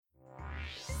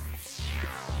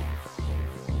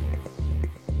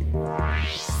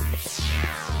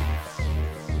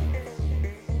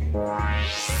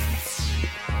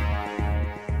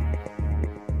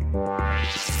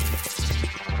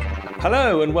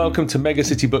Hello and welcome to Mega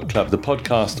City Book Club, the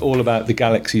podcast all about the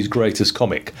galaxy's greatest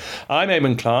comic. I'm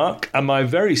Eamon Clark, and my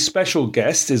very special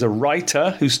guest is a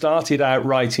writer who started out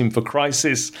writing for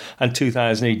Crisis and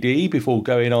 2000 AD before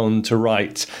going on to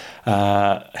write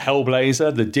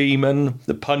Hellblazer, The Demon,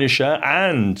 The Punisher,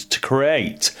 and to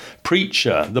create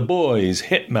Preacher, The Boys,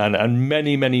 Hitman, and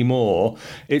many, many more.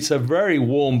 It's a very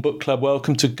warm book club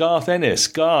welcome to Garth Ennis.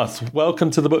 Garth,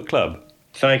 welcome to the book club.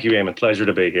 Thank you, Eamon. Pleasure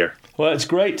to be here. Well, it's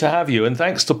great to have you, and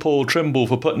thanks to Paul Trimble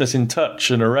for putting us in touch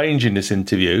and arranging this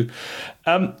interview.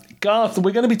 Garth,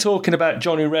 we're going to be talking about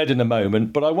Johnny Red in a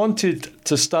moment, but I wanted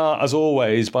to start, as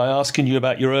always, by asking you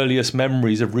about your earliest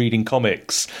memories of reading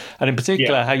comics, and in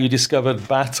particular, how you discovered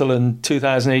Battle and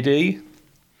 2000 AD.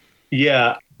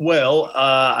 Yeah, well,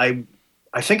 I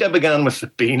think I began with the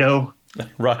Beano.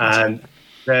 Right. And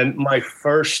then my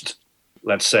first,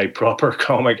 let's say, proper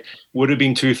comic would have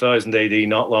been 2000 AD,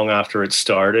 not long after it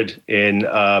started in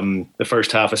the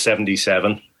first half of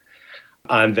 77.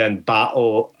 And then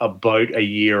Battle about a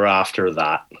year after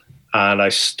that. And I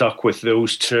stuck with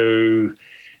those two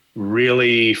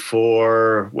really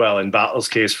for, well, in Battle's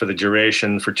case, for the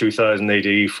duration, for 2000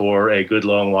 AD, for a good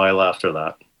long while after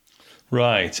that.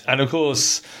 Right. And of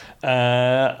course,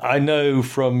 I know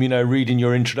from, reading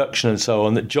your introduction and so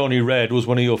on that Johnny Red was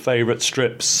one of your favourite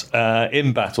strips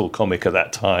in Battle comic at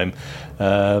that time.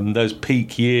 Those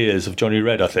peak years of Johnny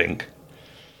Red, I think.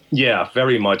 Yeah,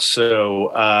 very much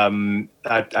so.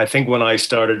 I think when I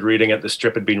started reading it, the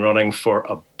strip had been running for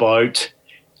about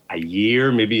a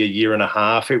year, maybe a year and a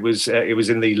half. It was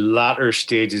in the latter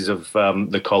stages of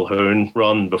the Colquhoun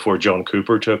run before John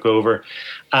Cooper took over.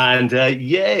 And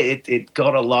it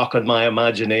got a lock on my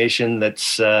imagination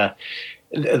that's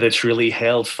really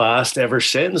held fast ever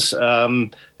since.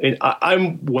 I'm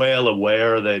well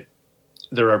aware that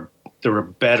there are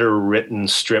better written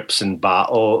strips in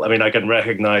Battle. I mean, I can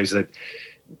recognize that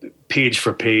page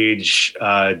for page,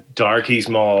 Darky's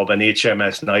Mob and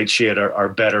HMS Nightshade are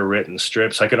better written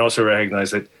strips. I can also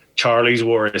recognize that Charlie's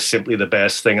War is simply the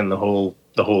best thing in the whole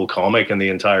comic and the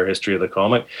entire history of the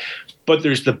comic. But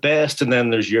there's the best, and then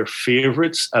there's your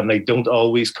favorites, and they don't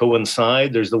always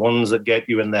coincide. There's the ones that get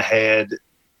you in the head,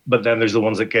 but then there's the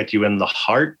ones that get you in the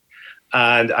heart.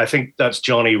 And I think that's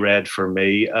Johnny Red for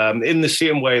me. In the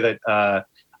same way that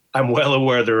I'm well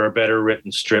aware there are better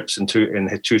written strips in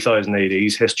 2000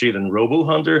 AD's history than Robo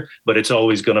Hunter, but it's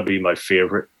always going to be my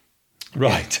favorite.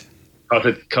 Right.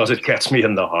 Because it gets me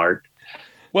in the heart.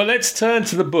 Well, let's turn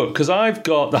to the book, because I've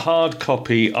got the hard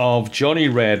copy of Johnny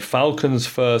Red, Falcon's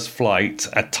First Flight,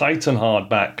 a Titan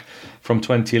hardback from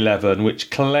 2011, which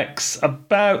collects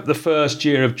about the first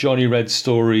year of Johnny Red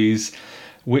stories,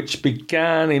 which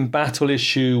began in Battle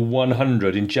issue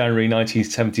 100 in January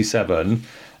 1977.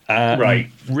 Right.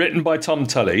 Written by Tom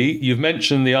Tully. You've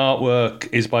mentioned the artwork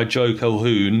is by Joe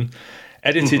Colquhoun,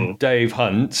 edited Dave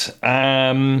Hunt.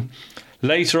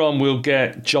 Later on, we'll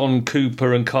get John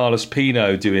Cooper and Carlos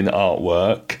Pino doing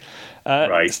artwork.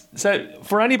 Right. So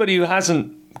for anybody who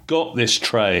hasn't got this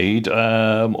trade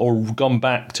or gone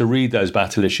back to read those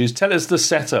Battle issues, tell us the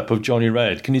setup of Johnny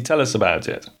Red. Can you tell us about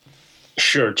it?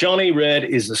 Sure. Johnny Red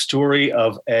is the story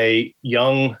of a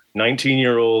young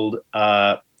 19-year-old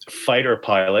fighter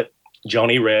pilot,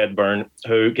 Johnny Redburn,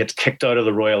 who gets kicked out of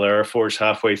the Royal Air Force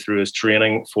halfway through his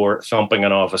training for thumping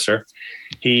an officer.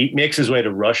 He makes his way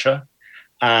to Russia,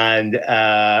 and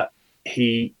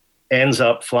he ends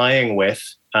up flying with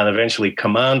and eventually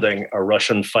commanding a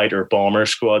Russian fighter bomber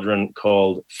squadron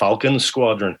called Falcon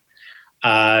Squadron.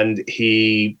 And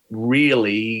he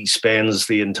really spends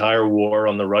the entire war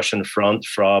on the Russian front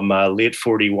from late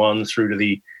 41 through to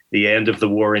the end of the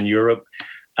war in Europe,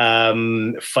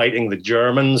 fighting the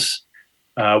Germans,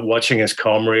 watching his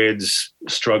comrades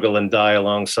struggle and die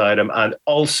alongside him, and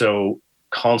also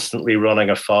constantly running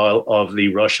afoul of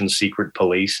the Russian secret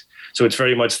police. So it's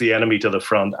very much the enemy to the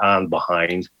front and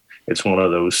behind. It's one of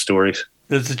those stories.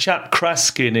 There's a chap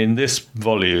Kraskin in this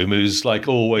volume who's like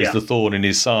always the thorn in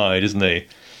his side, isn't he?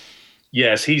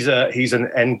 Yes, he's an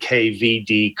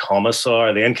NKVD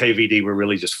commissar. The NKVD were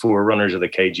really just forerunners of the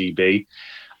KGB.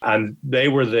 And they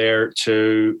were there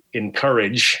to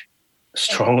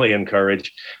strongly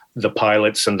encourage the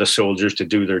pilots and the soldiers to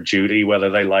do their duty, whether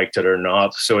they liked it or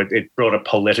not. So it brought a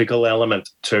political element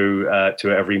to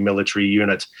every military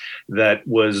unit that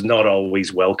was not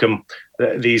always welcome.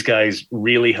 These guys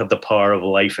really had the power of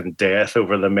life and death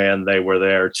over the men they were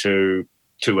there to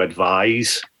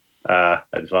advise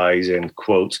in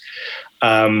quotes.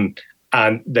 And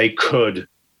they could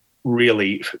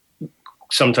really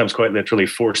sometimes quite literally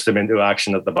force them into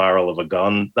action at the barrel of a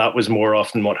gun. That was more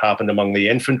often what happened among the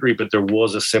infantry, but there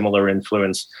was a similar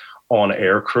influence on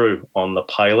aircrew, on the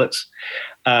pilots.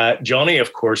 Johnny,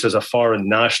 of course, as a foreign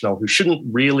national who shouldn't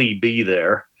really be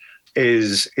there,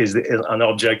 is an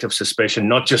object of suspicion,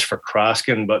 not just for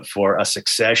Kraskin, but for a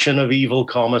succession of evil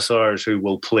commissars who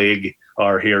will plague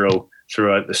our hero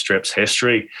throughout the strip's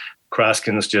history.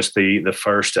 Kraskin's just the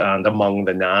first and among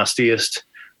the nastiest.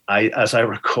 As I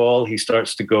recall, he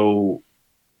starts to go...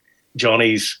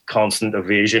 Johnny's constant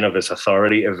evasion of his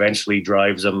authority eventually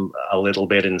drives him a little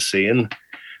bit insane.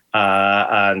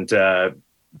 And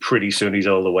pretty soon he's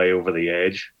all the way over the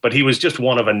edge. But he was just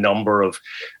one of a number of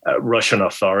Russian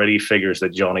authority figures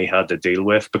that Johnny had to deal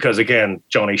with, because, again,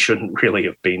 Johnny shouldn't really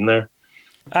have been there.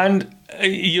 And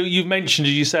you mentioned,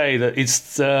 as you say, that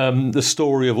it's the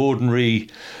story of ordinary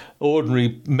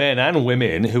men and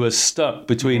women who are stuck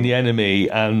between the enemy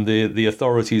and the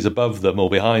authorities above them or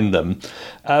behind them.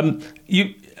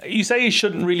 You say he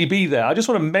shouldn't really be there. I just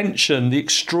want to mention the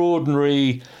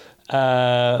extraordinary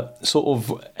sort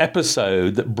of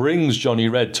episode that brings Johnny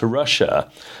Red to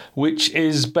Russia, which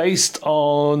is based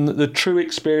on the true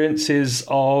experiences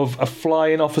of a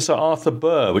flying officer, Arthur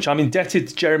Burr, which I'm indebted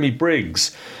to Jeremy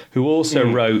Briggs, who also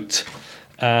wrote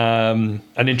an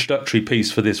introductory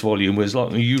piece for this volume.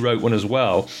 You wrote one as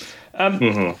well. I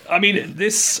mean,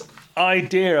 this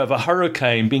idea of a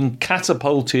hurricane being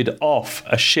catapulted off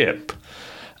a ship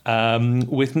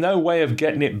with no way of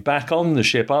getting it back on the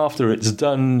ship after it's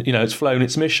done, it's flown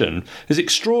its mission, is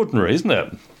extraordinary, isn't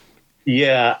it?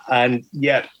 Yeah, and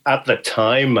yet at the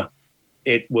time,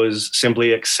 it was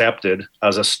simply accepted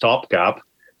as a stopgap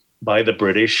by the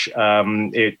British.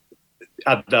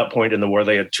 At that point in the war,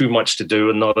 they had too much to do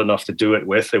and not enough to do it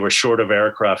with. They were short of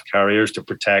aircraft carriers to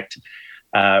protect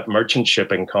merchant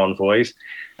shipping convoys.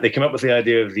 They came up with the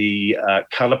idea of the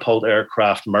catapult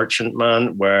aircraft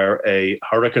merchantman, where a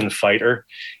Hurricane fighter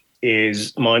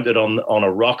is mounted on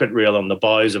a rocket rail on the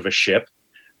bows of a ship.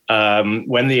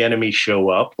 When the enemy show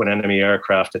up, when enemy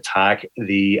aircraft attack,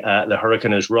 the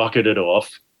Hurricane is rocketed off.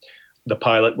 The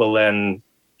pilot will then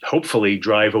hopefully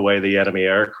drive away the enemy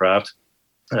aircraft.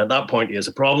 And at that point, he has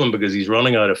a problem because he's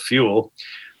running out of fuel.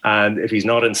 And if he's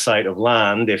not in sight of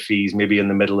land, if he's maybe in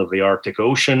the middle of the Arctic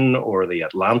Ocean or the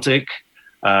Atlantic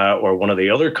or one of the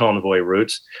other convoy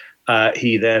routes,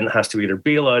 he then has to either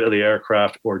bail out of the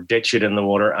aircraft or ditch it in the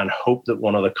water and hope that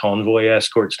one of the convoy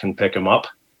escorts can pick him up.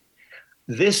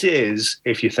 This is,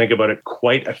 if you think about it,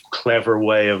 quite a clever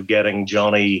way of getting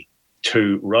Johnny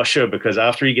to Russia, because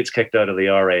after he gets kicked out of the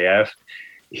RAF,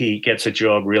 he gets a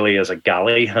job really as a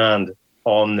galley hand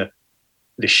on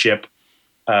the ship,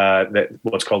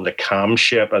 what's called the CAM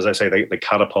ship, as I say, the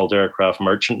catapult aircraft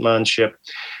merchantman ship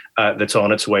that's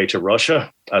on its way to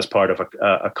Russia as part of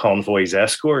a convoy's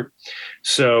escort.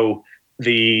 So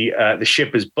the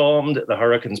ship is bombed. The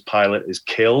Hurricane's pilot is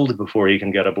killed before he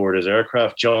can get aboard his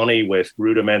aircraft. Johnny, with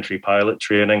rudimentary pilot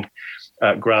training,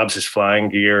 grabs his flying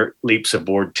gear, leaps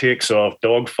aboard, takes off,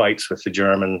 dogfights with the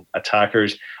German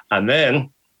attackers, and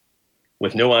then,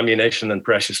 with no ammunition and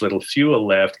precious little fuel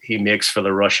left, he makes for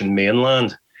the Russian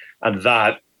mainland. And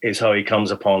that is how he comes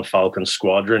upon Falcon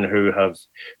Squadron,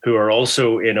 who are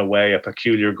also, in a way, a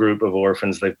peculiar group of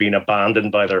orphans. They've been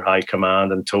abandoned by their high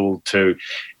command and told to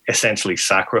essentially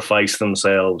sacrifice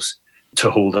themselves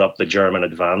to hold up the German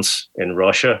advance in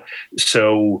Russia.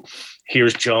 So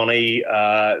here's Johnny,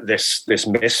 this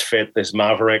misfit, this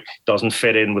maverick, doesn't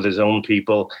fit in with his own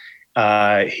people.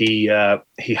 He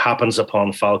happens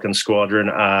upon Falcon Squadron,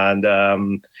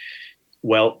 and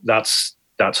that's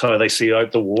how they see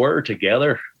out the war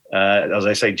together. As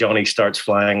I say, Johnny starts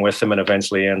flying with them and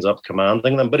eventually ends up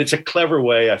commanding them. But it's a clever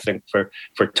way, I think,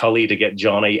 for Tully to get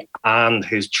Johnny and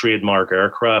his trademark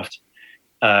aircraft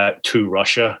to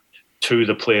Russia, to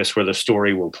the place where the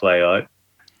story will play out.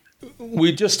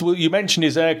 You mentioned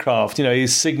his aircraft,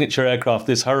 his signature aircraft,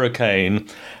 this Hurricane.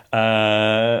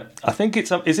 I think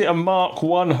is it a Mark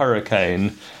I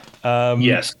Hurricane?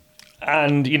 Yes.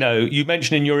 And, you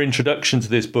mentioned in your introduction to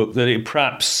this book that it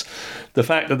perhaps the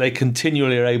fact that they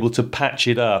continually are able to patch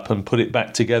it up and put it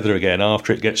back together again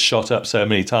after it gets shot up so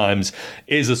many times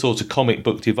is a sort of comic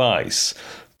book device.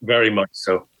 Very much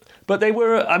so. But they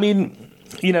were,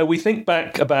 we think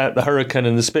back about the Hurricane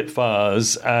and the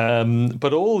Spitfires,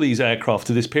 but all these aircraft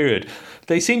of this period,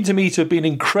 they seem to me to have been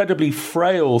incredibly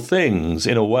frail things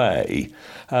in a way.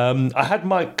 I had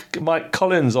Mike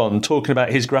Collins on talking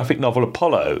about his graphic novel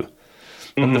Apollo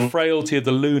and the frailty of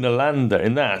the lunar lander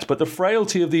in that. But the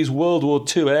frailty of these World War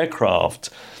II aircraft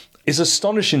is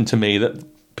astonishing to me, that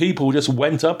people just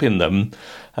went up in them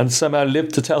and somehow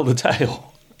lived to tell the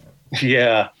tale.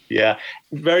 Yeah.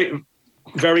 Very,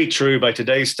 Very true. By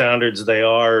today's standards, they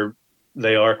are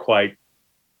quite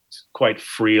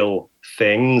frail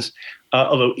things.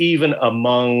 Although even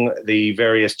among the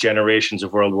various generations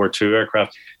of World War II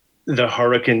aircraft, the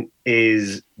Hurricane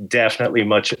is definitely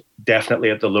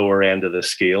at the lower end of the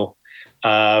scale.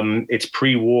 It's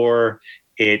pre-war.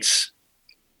 It's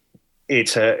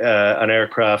an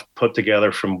aircraft put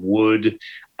together from wood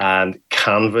and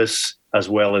canvas as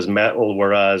well as metal,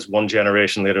 whereas one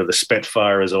generation later, the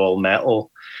Spitfire is all metal.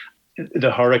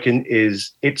 The Hurricane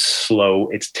it's slow.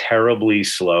 It's terribly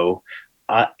slow.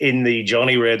 In the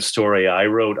Johnny Red story I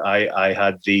wrote, I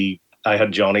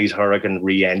had Johnny's Hurricane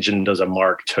re-engined as a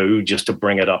Mark II just to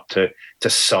bring it up to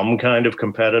some kind of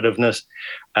competitiveness.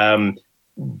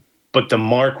 But the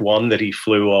Mark I that he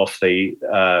flew off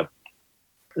the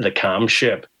cam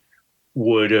ship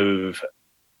would have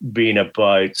been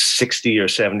about 60 or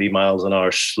 70 miles an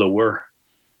hour slower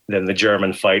than the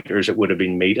German fighters it would have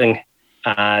been meeting.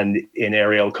 And in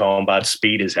aerial combat,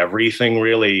 speed is everything,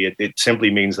 really. It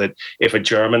simply means that if a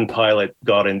German pilot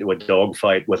got into a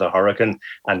dogfight with a Hurricane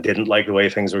and didn't like the way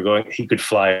things were going, he could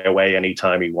fly away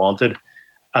anytime he wanted.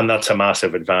 And that's a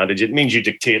massive advantage. It means you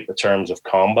dictate the terms of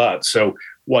combat. So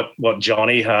what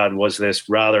Johnny had was this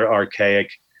rather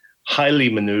archaic, highly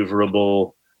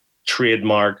maneuverable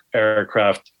trademark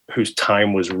aircraft whose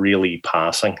time was really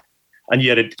passing. And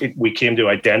yet we came to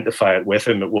identify it with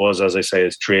him. It was, as I say,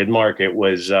 his trademark. It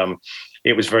was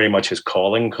very much his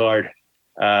calling card.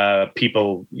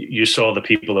 You saw the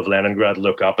people of Leningrad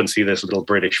look up and see this little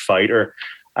British fighter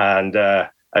and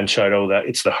shout, "Oh, that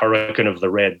it's the Hurricane of the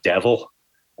Red Devil."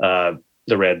 The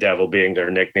Red Devil being their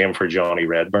nickname for Johnny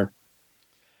Redburn.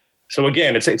 So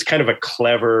again, it's kind of a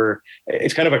clever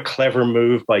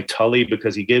move by Tully,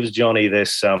 because he gives Johnny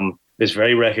this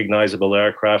very recognizable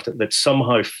aircraft that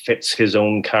somehow fits his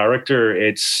own character.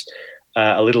 It's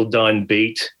a little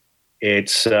downbeat.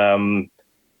 It's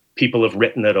people have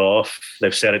written it off.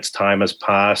 They've said its time has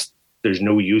passed. There's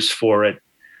no use for it,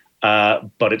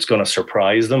 but it's going to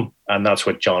surprise them, and that's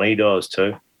what Johnny does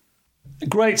too.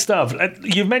 Great stuff.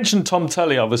 You've mentioned Tom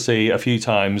Tully obviously a few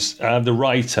times, the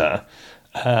writer.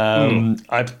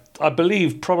 I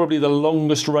believe probably the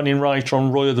longest running writer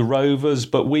on Roy of the Rovers,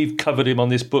 but we've covered him on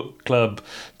this book club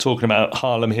talking about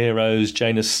Harlem Heroes,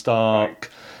 Janus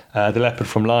Stark, The Leopard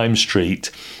from Lime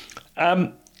Street.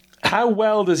 How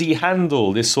well does he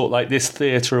handle this this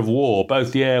theatre of war,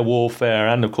 both the air warfare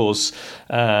and, of course,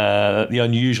 the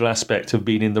unusual aspect of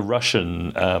being in the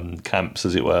Russian camps,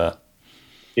 as it were?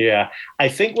 Yeah, I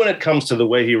think when it comes to the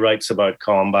way he writes about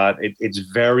combat, it's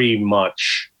very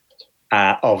much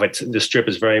the strip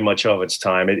is very much of its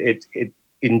time. It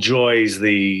enjoys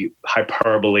the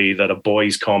hyperbole that a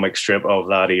boys' comic strip of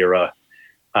that era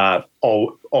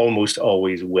almost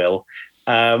always will.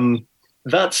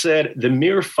 That said, the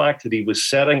mere fact that he was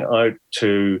setting out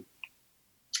to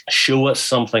show us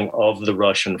something of the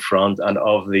Russian front and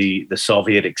of the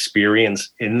Soviet experience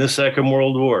in the Second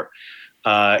World War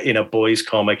in a boys'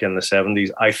 comic in the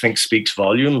 70s, I think speaks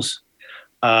volumes.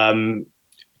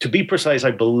 To be precise,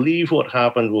 I believe what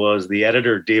happened was the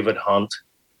editor, David Hunt,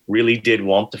 really did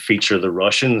want to feature the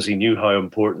Russians. He knew how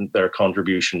important their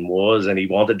contribution was, and he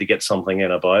wanted to get something in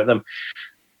about them.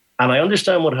 And I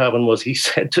understand what happened was he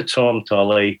said to Tom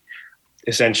Tully,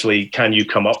 essentially, can you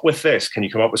come up with this? Can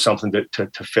you come up with something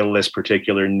to fill this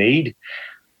particular need?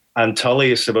 And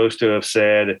Tully is supposed to have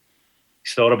said,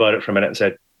 he's thought about it for a minute and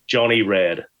said, Johnny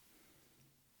Red.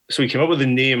 So he came up with the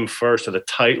name first, or the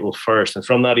title first, and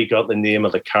from that he got the name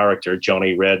of the character,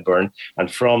 Johnny Redburn,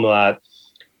 and from that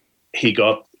he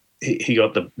got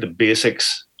the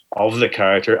basics of the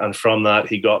character, and from that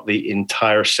he got the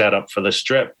entire setup for the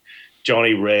strip.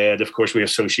 Johnny Red, of course, we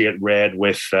associate red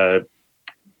with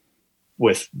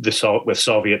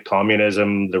Soviet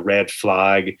communism, the red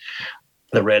flag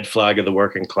of the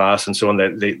working class, and so on.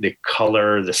 The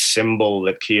color, the symbol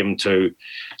that came to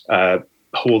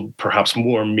hold perhaps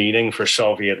more meaning for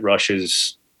Soviet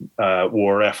Russia's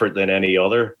war effort than any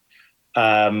other.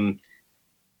 And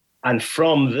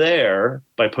from there,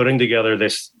 by putting together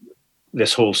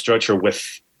this whole structure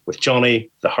with Johnny,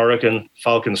 the Hurricane,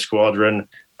 Falcon Squadron,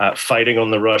 fighting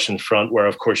on the Russian front, where,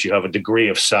 of course, you have a degree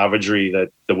of savagery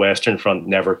that the Western Front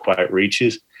never quite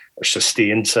reaches, or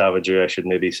sustained savagery, I should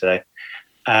maybe say.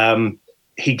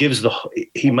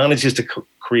 He manages to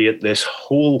create this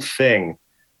whole thing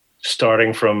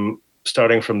starting from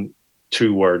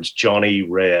two words, Johnny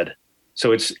Red.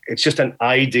 So it's just an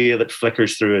idea that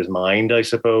flickers through his mind, I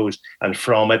suppose, and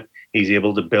from it he's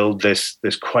able to build this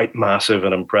quite massive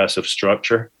and impressive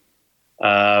structure.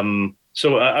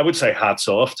 So I would say hats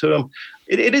off to him.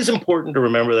 It is important to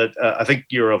remember that I think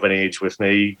you're of an age with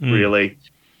me, really.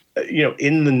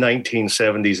 in the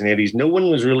 1970s and 80s, no one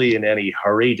was really in any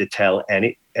hurry to tell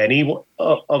any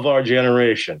of our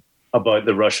generation about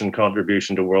the Russian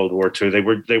contribution to World War II.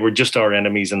 They were just our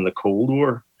enemies in the Cold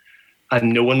War.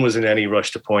 And no one was in any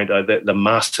rush to point out that the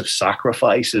massive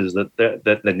sacrifices that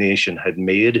the nation had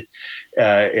made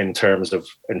in terms of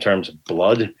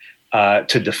blood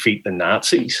to defeat the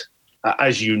Nazis.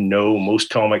 As you know, most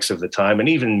comics of the time, and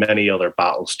even many other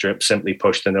battle strips, simply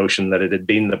pushed the notion that it had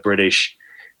been the British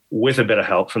with a bit of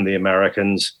help from the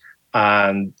Americans,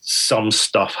 and some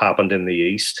stuff happened in the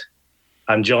East.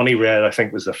 And Johnny Red, I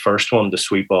think, was the first one to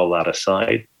sweep all that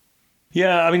aside.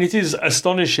 Yeah, I mean, it is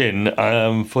astonishing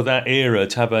for that era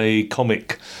to have a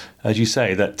comic, as you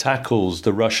say, that tackles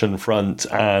the Russian front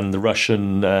and the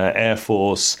Russian Air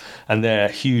Force and their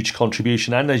huge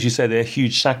contribution and, as you say, their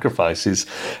huge sacrifices.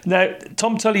 Now,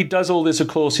 Tom Tully does all this, of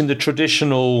course, in the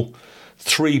traditional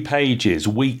 3 pages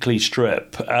weekly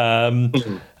strip.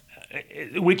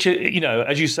 Which,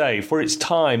 as you say, for its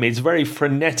time, it's very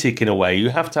frenetic in a way. You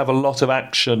have to have a lot of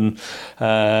action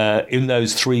in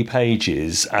those 3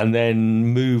 pages and then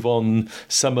move on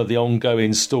some of the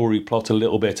ongoing story plot a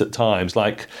little bit at times,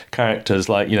 like characters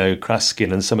like,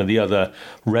 Kraskin and some of the other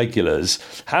regulars.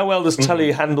 How well does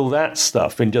Tully handle that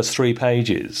stuff in just 3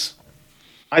 pages?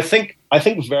 I think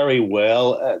very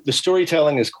well. The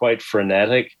storytelling is quite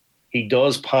frenetic. He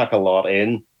does pack a lot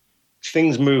in.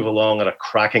 Things move along at a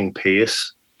cracking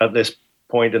pace at this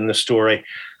point in the story.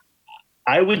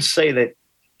 I would say that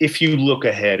if you look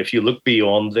ahead, if you look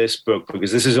beyond this book,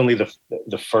 because this is only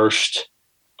the first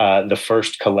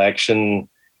collection,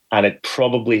 and it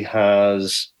probably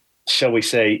has, shall we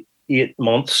say, 8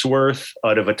 months worth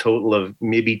out of a total of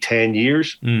maybe 10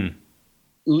 years.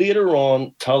 Later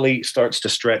on, Tully starts to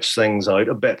stretch things out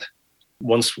a bit.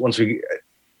 Once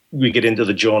we get into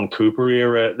the John Cooper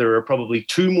era, there are probably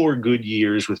 2 more good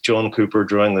years with John Cooper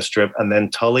drawing the strip, and then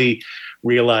Tully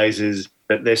realizes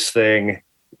that this thing,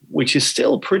 which is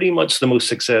still pretty much the most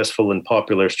successful and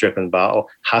popular strip in battle,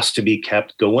 has to be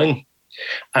kept going.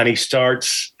 And he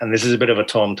starts, and this is a bit of a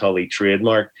Tom Tully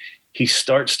trademark, he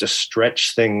starts to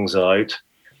stretch things out,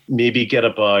 maybe get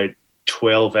about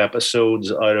 12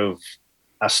 episodes out of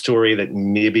a story that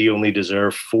maybe only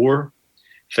deserved 4,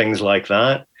 things like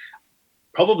that.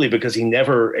 Probably because he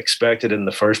never expected in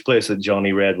the first place that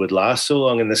Johnny Red would last so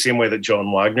long, in the same way that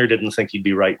John Wagner didn't think he'd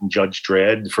be writing Judge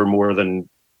Dredd for more than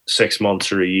 6 months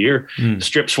or a year. The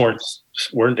strips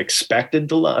weren't expected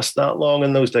to last that long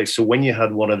in those days. So when you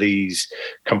had one of these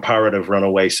comparative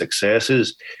runaway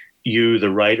successes, you, the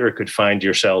writer, could find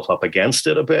yourself up against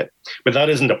it a bit. But that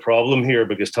isn't a problem here,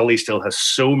 because Tully still has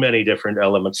so many different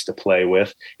elements to play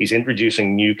with. He's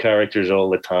introducing new characters all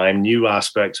the time, new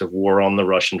aspects of war on the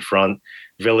Russian front.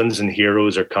 Villains and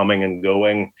heroes are coming and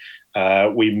going.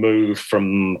 We move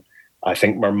from, I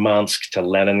think, Murmansk to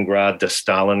Leningrad to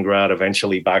Stalingrad,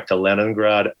 eventually back to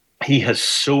Leningrad. He has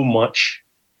so much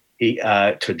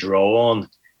to draw on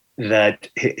that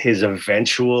his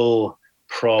eventual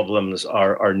problems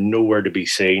are nowhere to be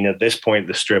seen. At this point,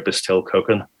 the strip is still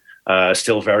cooking,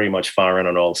 still very much firing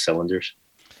on all cylinders.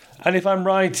 And if I'm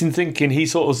right in thinking, he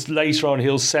sort of later on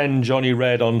he'll send Johnny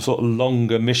Red on sort of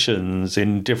longer missions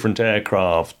in different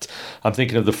aircraft. I'm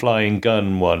thinking of the Flying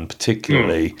Gun one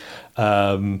particularly.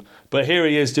 But here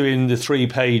he is doing the 3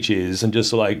 pages and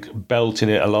just like belting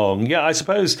it along. Yeah, I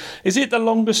suppose, is it the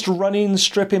longest running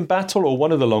strip in battle, or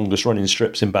one of the longest running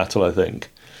strips in battle, I think?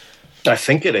 I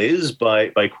think it is by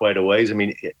quite a ways. I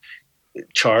mean,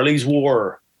 Charlie's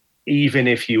War, even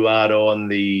if you add on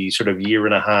the sort of 1.5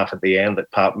 years at the end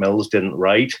that Pat Mills didn't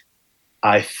write,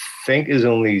 I think is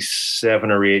only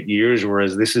 7 or 8 years,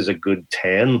 whereas this is a good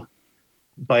 10.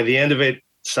 By the end of it,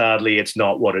 sadly, it's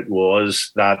not what it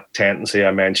was. That tendency I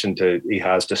mentioned he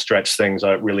has to stretch things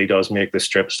out really does make the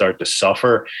strip start to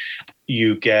suffer.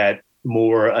 You get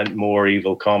more and more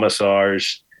evil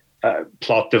commissars,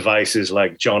 plot devices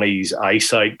like Johnny's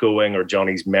eyesight going or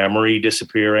Johnny's memory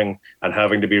disappearing and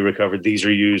having to be recovered. These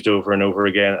are used over and over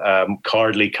again.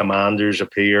 Cowardly commanders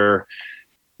appear.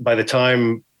 By the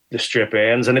time the strip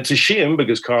ends, and it's a shame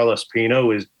because Carlos Pino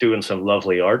is doing some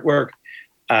lovely artwork,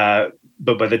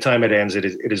 but by the time it ends, it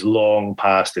is long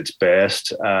past its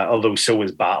best. Although so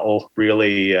is Battle.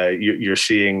 Really, you're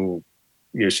seeing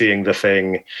the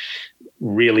thing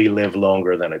really live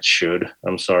longer than it should.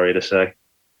 I'm sorry to say.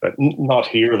 But not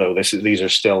here, though. These are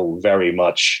still very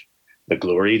much the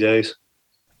glory days.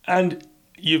 And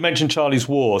you've mentioned Charlie's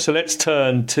War, so let's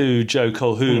turn to Joe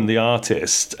Colquhoun, the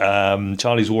artist.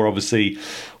 Charlie's War, obviously,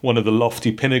 one of the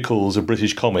lofty pinnacles of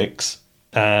British comics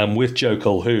with Joe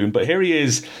Colquhoun. But here he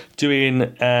is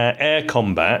doing air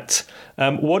combat.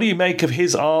 What do you make of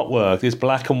his artwork, this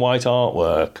black and white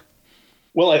artwork?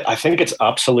 Well, I think it's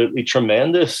absolutely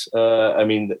tremendous. I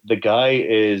mean, the guy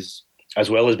is, as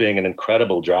well as being an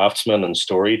incredible draftsman and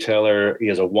storyteller, he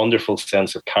has a wonderful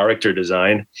sense of character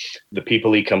design. The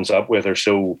people he comes up with are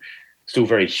so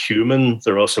very human.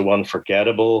 They're also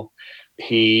unforgettable.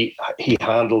 He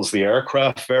handles the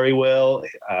aircraft very well.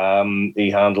 He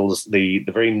handles the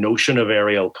very notion of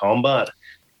aerial combat.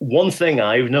 One thing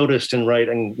I've noticed in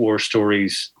writing war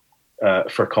stories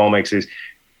for comics is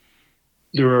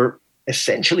there are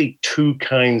essentially two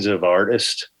kinds of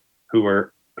artists who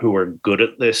are good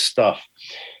at this stuff.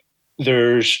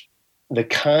 There's the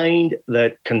kind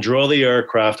that can draw the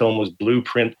aircraft almost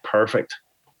blueprint perfect,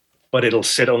 but it'll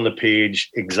sit on the page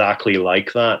exactly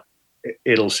like that.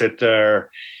 It'll sit there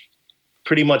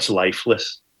pretty much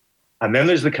lifeless. And then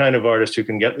there's the kind of artist who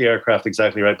can get the aircraft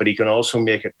exactly right, but he can also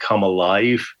make it come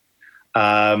alive.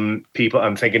 People,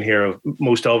 I'm thinking here of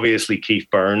most obviously Keith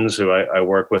Burns, who I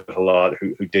work with a lot,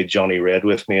 who did Johnny Red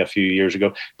with me a few years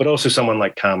ago, but also someone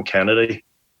like Cam Kennedy,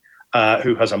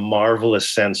 who has a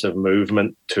marvelous sense of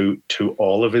movement to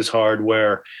all of his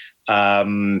hardware,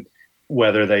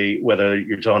 whether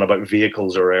you're talking about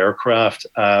vehicles or aircraft,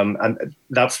 and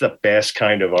that's the best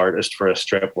kind of artist for a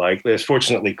strip like this.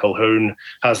 Fortunately, Colquhoun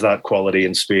has that quality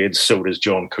in spades. So does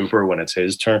John Cooper when it's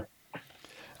his turn.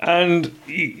 And,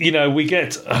 you know, we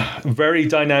get very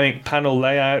dynamic panel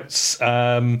layouts.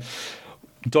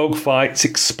 Dogfights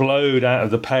explode out of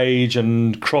the page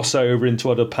and cross over into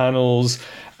other panels.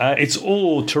 It's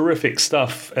all terrific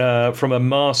stuff from a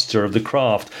master of the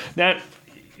craft. Now,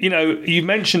 you know, you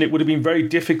mentioned it would have been very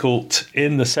difficult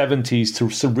in the 70s to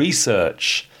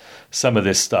research some of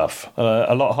this stuff,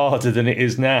 a lot harder than it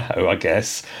is now, I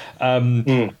guess.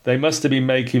 They must have been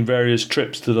making various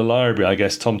trips to the library, I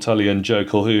guess, Tom Tully and Joe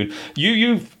Colquhoun.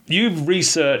 You've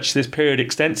researched this period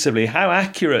extensively. How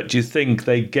accurate do you think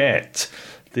they get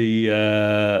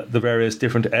the various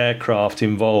different aircraft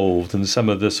involved and some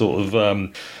of the sort of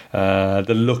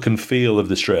the look and feel of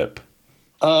the strip?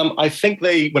 I think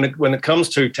when it comes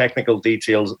to technical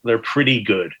details, they're pretty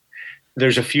good.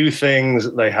 There's a few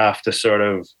things they have to sort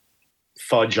of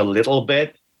fudge a little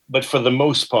bit, but for the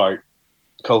most part,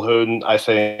 Colquhoun, I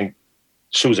think,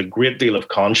 shows a great deal of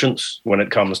conscience when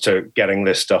it comes to getting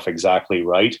this stuff exactly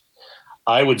right.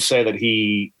 I would say that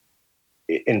he,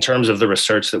 in terms of the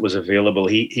research that was available,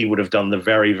 he would have done the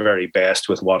very, very best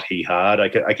with what he had. I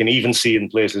can even see in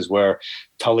places where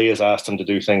Tully has asked him to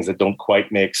do things that don't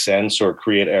quite make sense or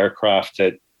create aircraft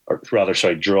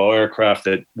draw aircraft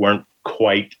that weren't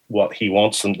quite what he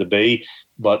wants them to be.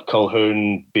 But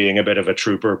Colquhoun, being a bit of a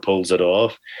trooper, pulls it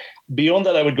off. Beyond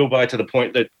that, I would go back to the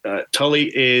point that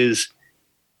Tully is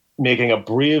making a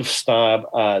brave stab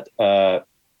at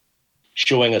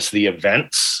showing us the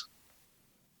events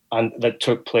and that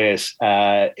took place.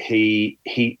 It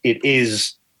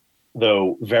is,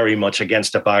 though, very much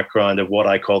against a background of what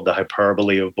I called the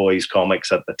hyperbole of boys'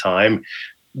 comics at the time.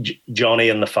 Johnny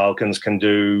and the Falcons can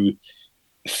do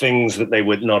things that they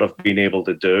would not have been able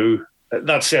to do.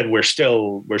 That said, we're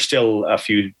still a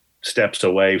few steps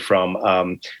away from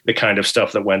the kind of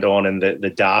stuff that went on in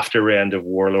the dafter end of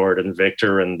Warlord and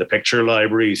Victor and the picture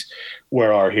libraries,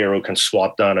 where our hero can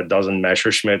swat down a dozen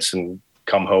Messerschmitts and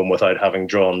come home without having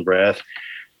drawn breath.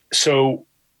 So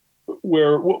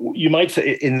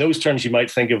in those terms, you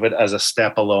might think of it as a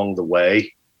step along the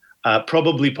way,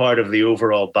 probably part of the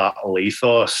overall battle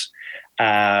ethos,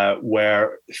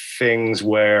 where things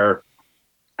were.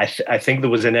 I think there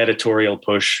was an editorial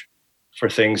push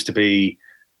for things to be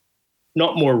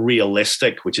not more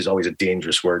realistic, which is always a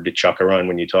dangerous word to chuck around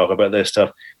when you talk about this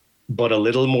stuff, but a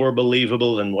little more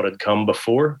believable than what had come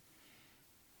before.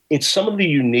 It's some of the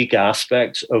unique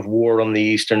aspects of War on the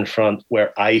Eastern Front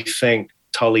where I think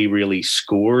Tully really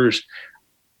scores.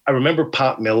 I remember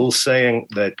Pat Mills saying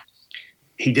that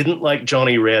he didn't like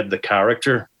Johnny Red, the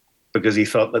character, because he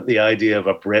thought that the idea of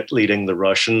a Brit leading the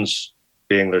Russians,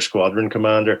 being their squadron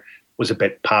commander, was a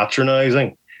bit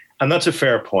patronizing. And that's a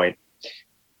fair point.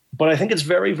 But I think it's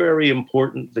very, very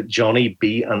important that Johnny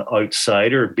be an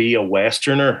outsider, be a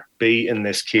Westerner, be, in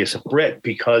this case, a Brit,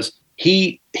 because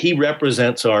he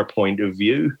represents our point of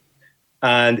view.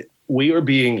 And we are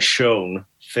being shown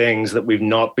things that we've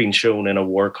not been shown in a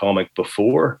war comic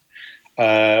before.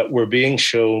 We're being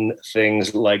shown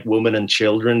things like women and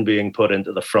children being put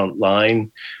into the front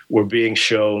line. We're being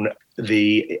shown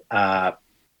the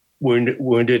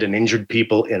wounded and injured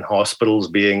people in hospitals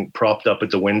being propped up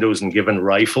at the windows and given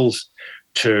rifles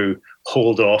to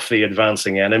hold off the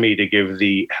advancing enemy, to give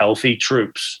the healthy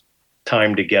troops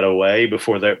time to get away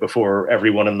before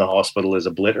everyone in the hospital is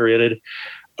obliterated.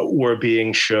 We're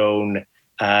being shown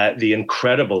the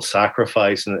incredible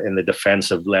sacrifice in the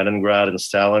defense of Leningrad and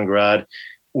Stalingrad.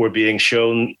 We're being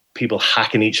shown people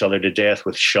hacking each other to death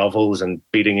with shovels and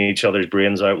beating each other's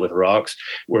brains out with rocks.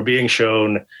 We're being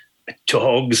shown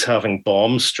dogs having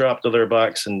bombs strapped to their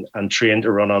backs and trained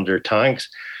to run under tanks.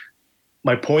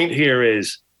 My point here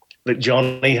is that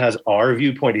Johnny has our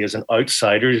viewpoint. He has an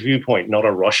outsider's viewpoint, not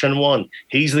a Russian one.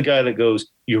 He's the guy that goes,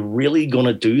 you're really going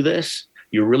to do this?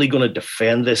 You're really going to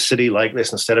defend this city like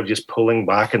this instead of just pulling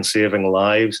back and saving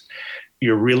lives?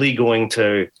 You're really going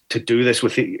to do this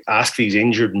ask these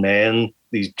injured men,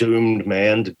 these doomed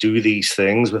men, to do these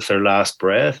things with their last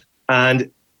breath? And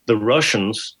the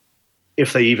Russians,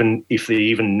 if they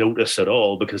even notice at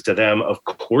all, because to them, of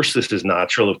course, this is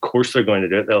natural. Of course, they're going to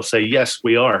do it. They'll say, yes,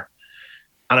 we are.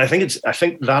 And I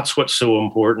think that's what's so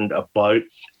important about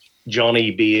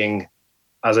Johnny being,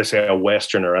 as I say, a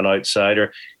Westerner, an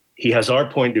outsider. He has our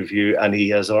point of view, and he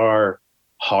has our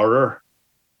horror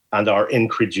and our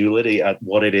incredulity at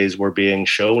what it is we're being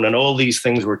shown. And all these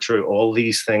things were true. All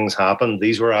these things happened.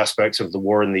 These were aspects of the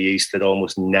war in the East that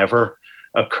almost never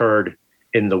occurred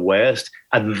in the West.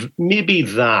 And maybe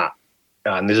that,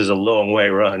 and this is a long way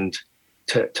around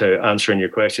to answering your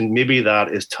question, maybe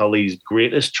that is Tully's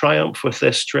greatest triumph with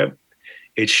this strip.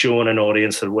 It's showing an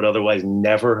audience that would otherwise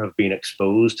never have been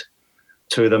exposed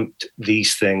to them,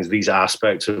 these things, these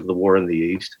aspects of the war in the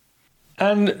East.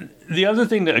 And the other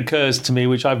thing that occurs to me,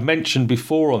 which I've mentioned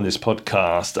before on this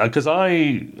podcast, because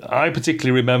I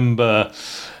particularly remember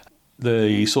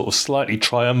the sort of slightly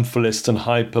triumphalist and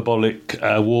hyperbolic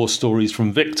war stories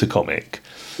from Victor Comic.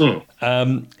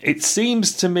 It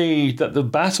seems to me that the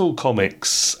battle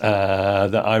comics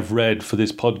that I've read for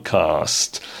this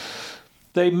podcast,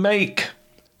 they make...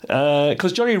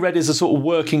 because Johnny Red is a sort of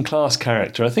working class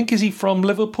character. I think, is he from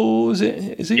Liverpool? Is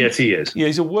he? Yes, he is. Yeah,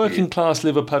 he's a working class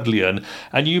Liverpudlian.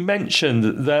 And you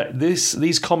mentioned that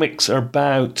these comics are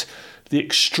about the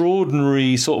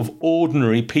extraordinary, sort of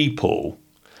ordinary people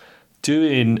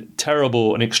doing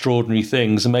terrible and extraordinary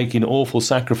things and making awful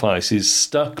sacrifices,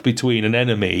 stuck between an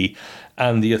enemy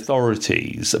and the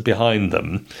authorities behind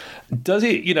them.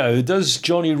 Does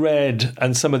Johnny Red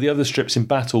and some of the other strips in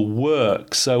Battle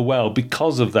work so well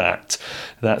because of that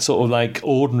sort of like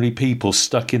ordinary people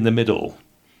stuck in the middle?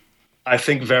 I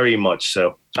think very much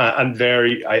so. I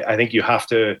think you have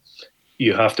to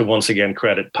once again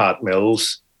credit Pat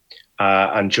Mills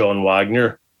and John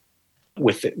Wagner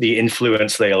with the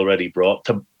influence they already brought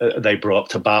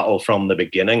to Battle from the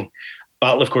beginning.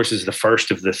 Battle, of course, is the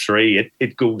first of the three.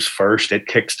 It goes first. It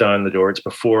kicks down the door. It's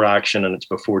before Action and it's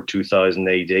before 2000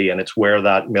 AD. And it's where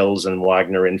that Mills and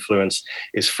Wagner influence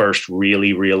is first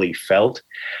really, really felt.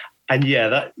 And yeah,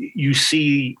 that you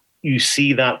see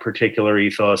that particular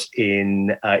ethos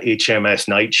in HMS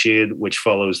Nightshade, which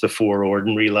follows the four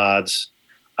ordinary lads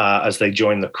as they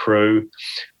join the crew.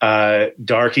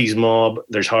 Darky's mob,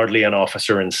 there's hardly an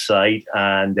officer in sight.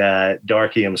 And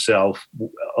Darky himself,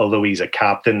 although he's a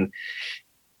captain,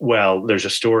 well, there's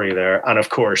a story there. And of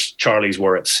course, Charlie's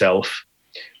War itself,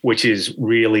 which is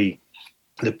really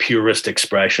the purest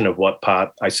expression of what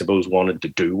Pat, I suppose, wanted to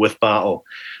do with Battle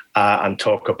and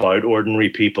talk about ordinary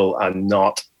people and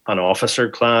not an officer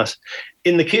class.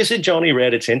 In the case of Johnny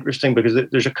Red, it's interesting because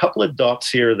there's a couple of dots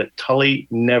here that Tully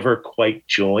never quite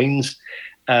joins.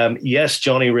 Yes,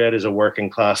 Johnny Red is a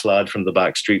working class lad from the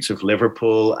back streets of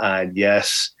Liverpool. And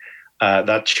yes,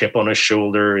 that chip on his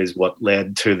shoulder is what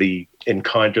led to the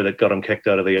encounter that got him kicked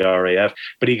out of the RAF.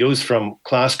 But he goes from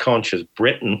class-conscious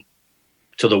Britain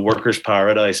to the workers'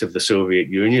 paradise of the Soviet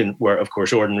Union, where, of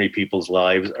course, ordinary people's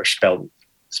lives are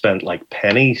spent like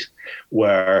pennies,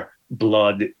 where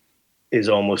blood is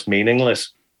almost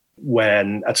meaningless.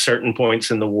 When at certain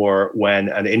points in the war, when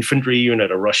an infantry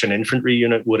unit, a Russian infantry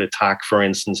unit would attack, for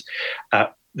instance,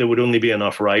 there would only be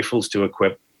enough rifles to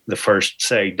equip the first,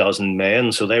 say, dozen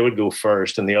men. So they would go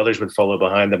first and the others would follow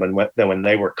behind them. And then when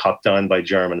they were cut down by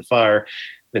German fire,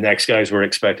 the next guys were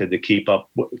expected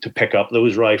to pick up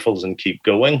those rifles and keep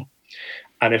going.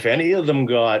 And if any of them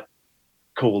got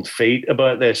cold feet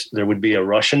about this, there would be a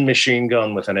Russian machine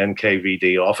gun with an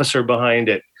NKVD officer behind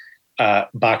it,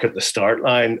 back at the start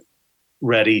line,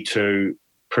 ready to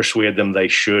persuade them they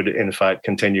should, in fact,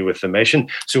 continue with the mission.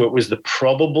 So it was the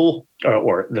probable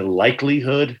or the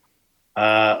likelihood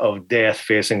of death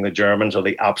facing the Germans, or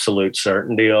the absolute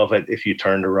certainty of it if you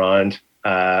turned around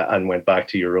and went back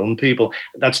to your own people.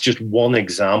 That's just one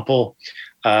example.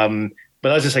 But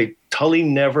as I say, Tully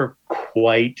never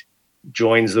quite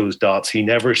joins those dots. He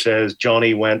never says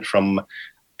Johnny went from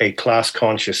a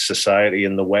class-conscious society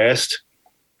in the West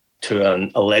to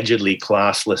an allegedly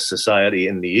classless society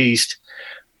in the East.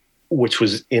 which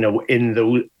was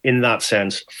in that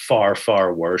sense far,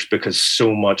 far worse, because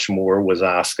so much more was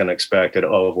asked and expected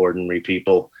of ordinary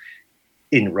people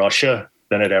in Russia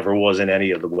than it ever was in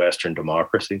any of the Western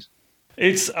democracies.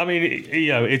 It's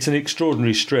an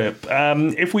extraordinary strip.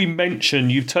 If we mention,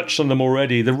 you've touched on them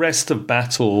already, the rest of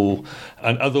Battle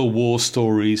and other war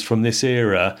stories from this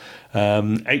era,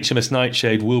 HMS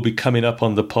Nightshade will be coming up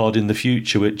on the pod in the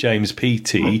future with James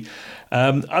Peaty.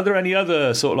 Are there any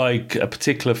other sort of like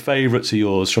particular favourites of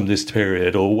yours from this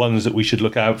period, or ones that we should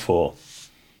look out for?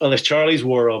 Well, there's Charlie's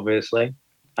War, obviously.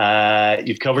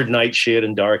 You've covered Nightshade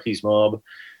and Darky's Mob.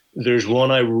 There's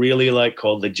one I really like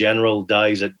called The General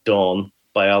Dies at Dawn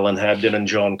by Alan Hebden and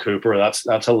John Cooper.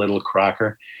 That's a little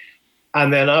cracker.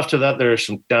 And then after that, there are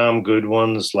some damn good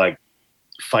ones like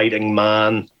Fighting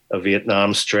Man, a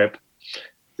Vietnam strip.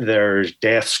 There's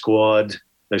Death Squad.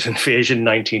 There's Invasion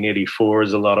 1984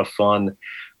 is a lot of fun.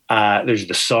 There's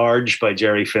The Sarge by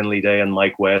Jerry Finley Day and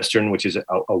Mike Western, which is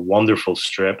a wonderful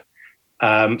strip.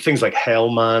 Things like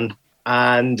Hellman.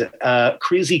 And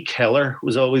Crazy Keller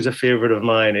was always a favorite of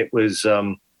mine. It was,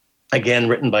 again,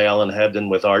 written by Alan Hebden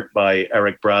with art by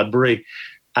Eric Bradbury.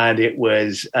 And it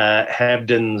was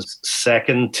Hebden's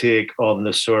second take on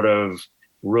the sort of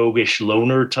roguish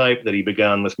loner type that he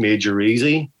began with Major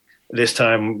Easy. This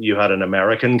time you had an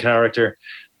American character.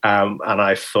 And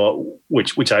I thought,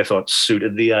 which I thought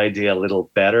suited the idea a little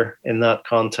better in that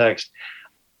context.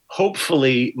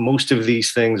 Hopefully, most of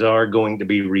these things are going to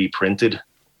be reprinted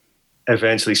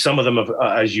eventually. Some of them,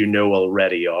 as you know,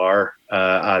 already are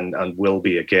and will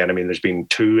be again. I mean, there's been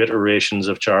 2 iterations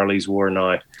of Charlie's War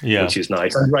now, which is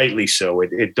nice. And rightly so.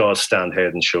 It does stand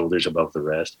head and shoulders above the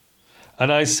rest.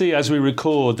 And I see, as we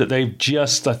record, that they've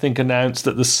just, I think, announced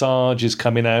that The Sarge is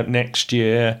coming out next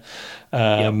year,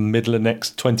 middle of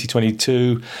next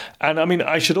 2022. And I mean,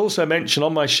 I should also mention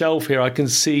on my shelf here, I can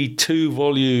see 2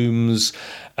 volumes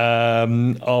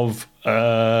of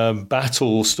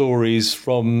battle stories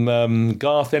from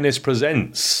Garth Ennis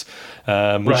Presents,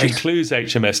 which includes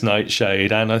HMS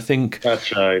Nightshade. And I think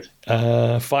that's right.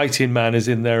 Fighting Man is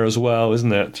in there as well,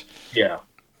 isn't it?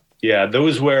 Yeah.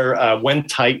 Those were when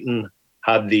Titan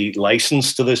had the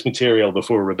license to this material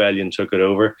before Rebellion took it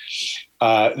over.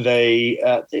 They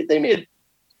made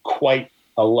quite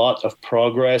a lot of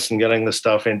progress in getting the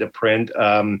stuff into print.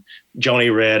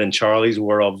 Johnny Red and Charlie's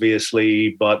War, obviously,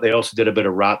 but they also did a bit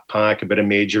of Rat Pack, a bit of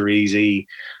Major Easy.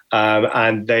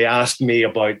 And they asked me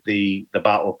about the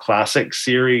Battle Classics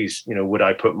series. You know, would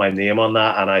I put my name on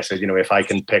that? And I said, you know, if I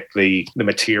can pick the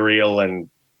material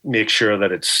and make sure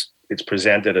that it's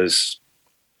presented as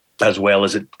well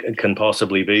as it can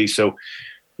possibly be. So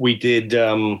we did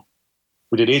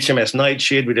HMS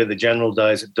Nightshade, we did The General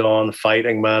Dies at Dawn,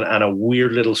 Fighting Man, and a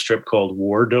weird little strip called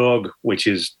War Dog, which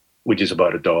is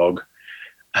about a dog.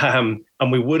 And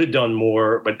we would have done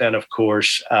more, but then of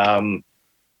course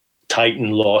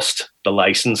Titan lost the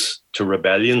license to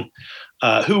Rebellion,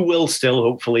 who will still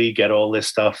hopefully get all this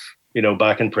stuff, you know,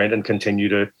 back in print and continue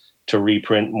to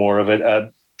reprint more of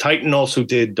it. Titan also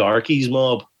did Darky's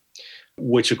Mob,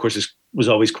 which of course was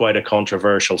always quite a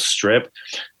controversial strip.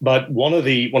 But one of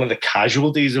the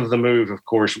casualties of the move, of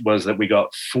course, was that we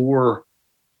got 4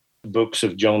 books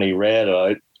of Johnny Red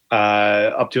out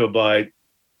up to about,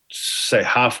 say,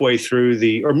 halfway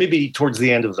through or maybe towards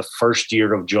the end of the first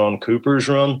year of John Cooper's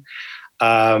run.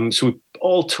 So we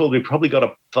all told, we probably got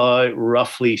about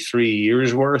roughly 3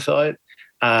 years worth out.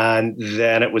 And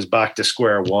then it was back to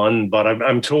square one. But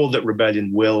I'm told that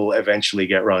Rebellion will eventually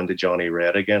get round to Johnny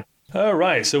Red again. Oh,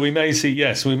 right. So we may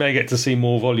get to see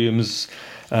more volumes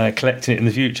collecting it in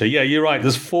the future. Yeah, you're right.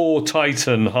 There's 4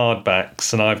 Titan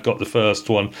hardbacks, and I've got the first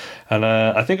one. And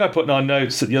I think I put in our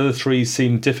notes that the other 3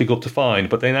 seem difficult to find,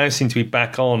 but they now seem to be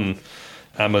back on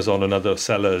Amazon and other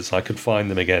sellers. I could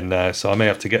find them again now, so I may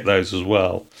have to get those as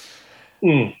well.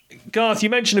 Garth, you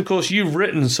mentioned, of course, you've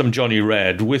written some Johnny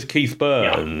Red with Keith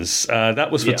Burns. Yeah.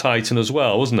 That was for Titan as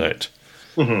well, wasn't it?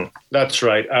 Mm-hmm. That's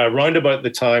right. Round about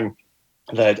the time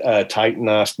that Titan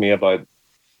asked me about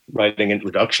writing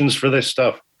introductions for this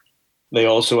stuff, they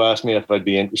also asked me if I'd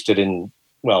be interested in,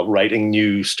 writing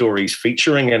new stories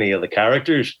featuring any of the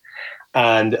characters.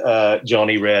 And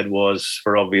Johnny Red was,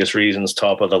 for obvious reasons,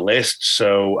 top of the list.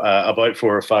 So about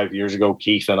 4 or 5 years ago,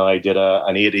 Keith and I did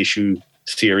an 8-issue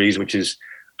series, which is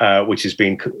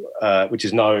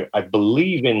now, I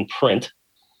believe, in print.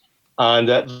 And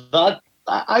that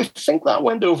I think that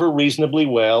went over reasonably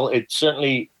well. It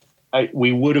certainly,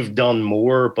 we would have done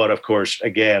more, but of course,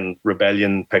 again,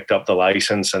 Rebellion picked up the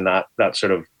license, and that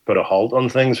sort of put a halt on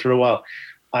things for a while.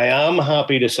 I am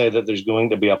happy to say that there's going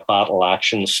to be a Battle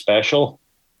Action special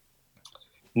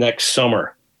next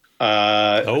summer.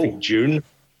 I think June.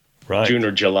 June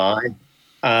or July.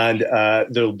 And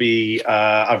there'll be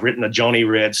I've written a Johnny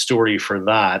Red story for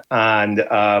that, and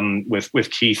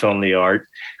with Keith on the art.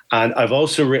 And I've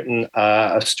also written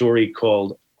a story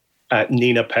called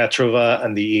Nina Petrova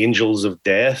and the Angels of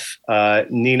Death.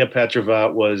 Nina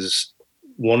Petrova was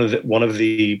one of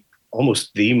the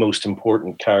almost the most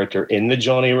important character in the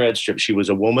Johnny Red strip. She was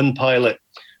a woman pilot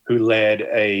who led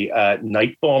a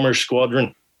night bomber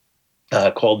squadron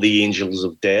called the Angels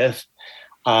of Death.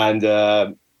 And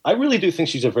I really do think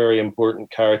she's a very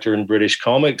important character in British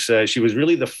comics. She was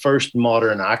really the first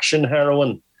modern action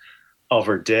heroine of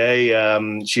her day.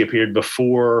 She appeared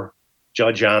before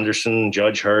Judge Anderson,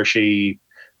 Judge Hershey,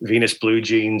 Venus Blue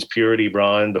Jeans, Purity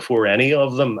Brown, before any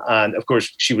of them. And of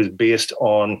course, she was based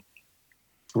on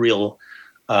real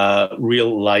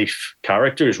life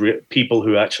characters, people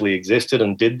who actually existed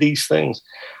and did these things.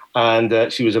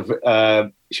 And she was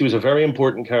a very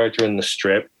important character in the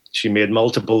strip. She made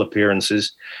multiple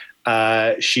appearances.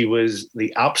 She was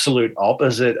the absolute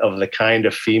opposite of the kind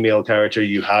of female character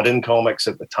you had in comics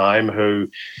at the time, who,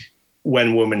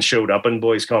 when women showed up in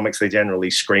boys' comics, they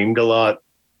generally screamed a lot,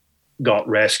 got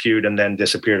rescued, and then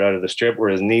disappeared out of the strip,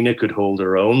 whereas Nina could hold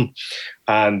her own.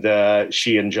 And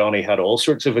she and Johnny had all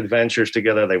sorts of adventures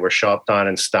together. They were shot down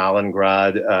in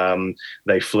Stalingrad.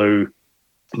 They flew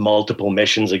multiple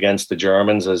missions against the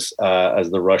Germans as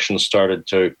the Russians started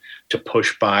to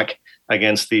push back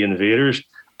against the invaders.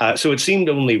 So it seemed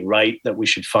only right that we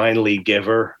should finally give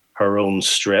her own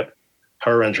strip,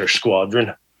 her and her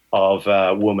squadron of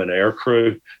woman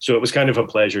aircrew. So it was kind of a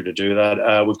pleasure to do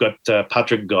that. We've got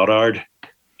Patrick Goddard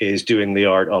is doing the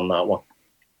art on that one.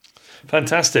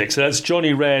 Fantastic. So that's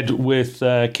Johnny Red with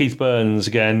Keith Burns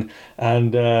again,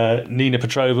 and Nina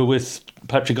Petrova with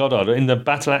Patrick Goddard in the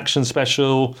Battle Action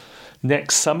Special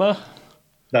next summer.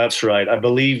 That's right. I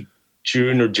believe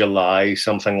June or July,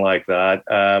 something like that.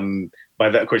 By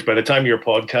the time your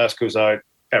podcast goes out,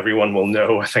 everyone will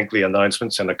know. I think the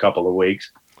announcement's in a couple of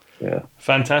weeks. Yeah.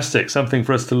 Fantastic. Something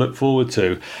for us to look forward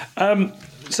to.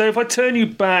 So if I turn you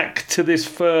back to this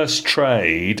first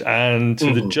trade and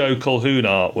to the Joe Colquhoun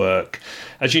artwork,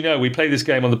 as you know, we play this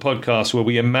game on the podcast where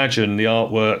we imagine the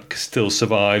artwork still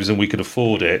survives and we could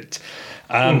afford it.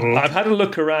 I've had a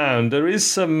look around. There is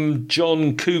some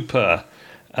John Cooper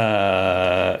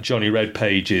Johnny Red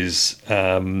pages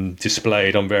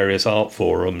displayed on various art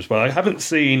forums, but I haven't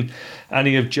seen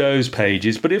any of Joe's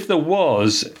pages. But if there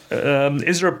was,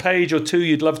 is there a page or two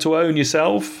you'd love to own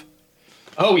yourself?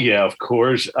 Oh yeah, of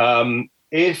course.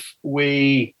 If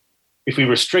we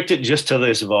restrict it just to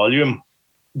this volume,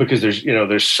 because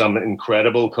there's some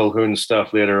incredible Colquhoun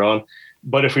stuff later on,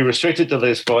 but if we restrict it to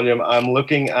this volume, I'm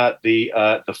looking at the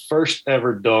first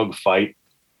ever dog fight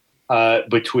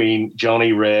between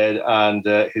Johnny Red and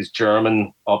his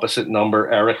German opposite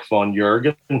number, Erich von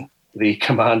Jürgen, the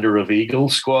commander of Eagle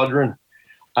Squadron.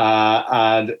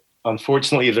 And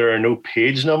unfortunately, there are no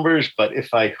page numbers, but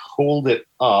if I hold it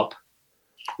up,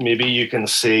 maybe you can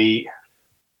see,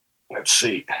 let's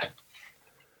see,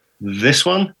 this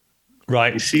one.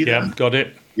 Right. You see that? Yeah, got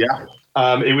it. Yeah.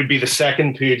 It would be the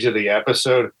second page of the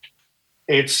episode.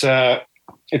 It's got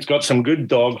some good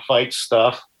dogfight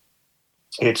stuff.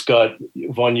 It's got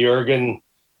von Jürgen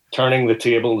turning the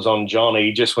tables on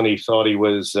Johnny just when he thought he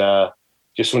was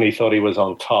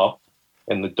on top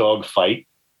in the dogfight.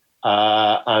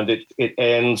 And it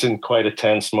ends in quite a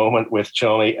tense moment with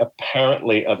Johnny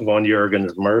apparently at von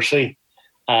Jürgen's mercy.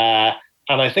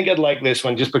 And I think I'd like this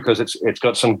one just because it's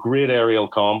got some great aerial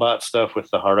combat stuff with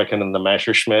the Hurricane and the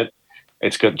Messerschmitt.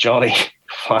 It's got Johnny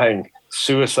flying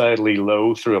suicidally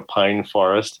low through a pine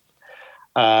forest.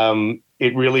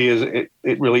 It really is.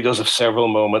 It really does have several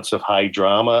moments of high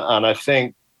drama, and I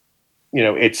think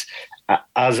it's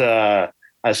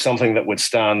as something that would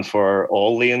stand for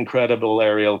all the incredible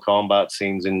aerial combat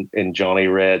scenes in Johnny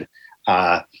Red.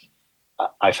 I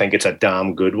think it's a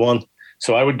damn good one.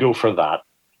 So I would go for that.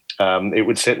 It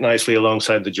would sit nicely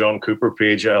alongside the John Cooper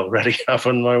page I already have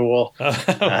on my wall,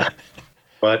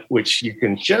 but which you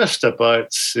can just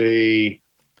about see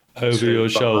over your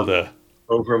shoulder.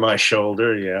 Over my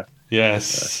shoulder, yeah.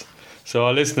 Yes. So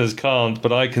our listeners can't,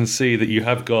 but I can see that you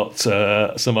have got some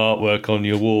artwork on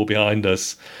your wall behind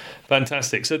us.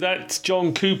 Fantastic. So that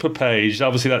John Cooper page,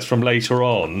 obviously that's from later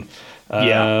on.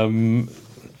 Yeah.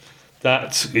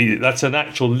 That's an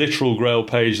actual literal Grail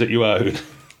page that you own.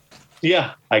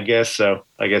 Yeah, I guess so.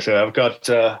 I've got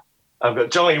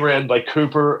Johnny Red by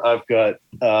Cooper. I've got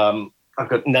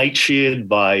Nightshade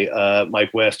by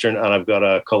Mike Western, and I've got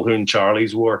a Colquhoun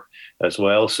Charlie's War as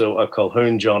well. So a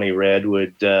Colquhoun Johnny Red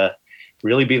would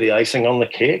really be the icing on the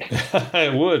cake.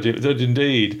 It would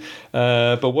indeed.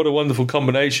 But what a wonderful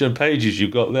combination of pages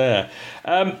you've got there.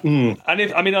 And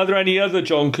are there any other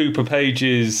John Cooper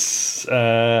pages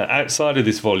outside of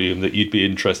this volume that you'd be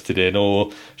interested in,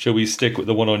 or shall we stick with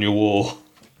the one on your wall?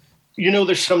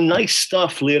 There's some nice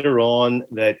stuff later on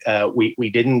that we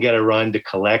didn't get around to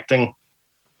collecting.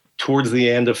 Towards the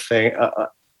end of the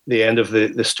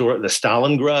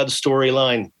Stalingrad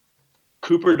storyline,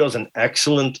 Cooper does an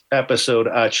excellent episode,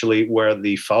 actually, where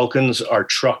the Falcons are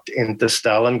trucked into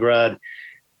Stalingrad,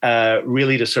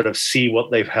 really to sort of see what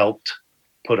they've helped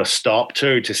put a stop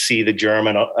to see the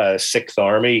German Sixth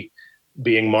Army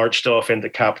being marched off into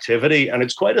captivity. And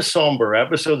it's quite a somber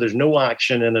episode. There's no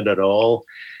action in it at all.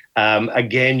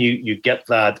 Again, you get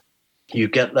that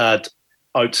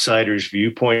outsider's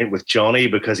viewpoint with Johnny,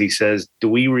 because he says, do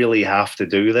we really have to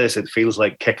do this? It feels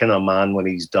like kicking a man when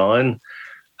he's down.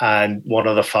 And one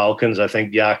of the Falcons, I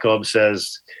think Jakob,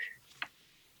 says,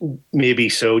 maybe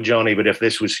so, Johnny, but if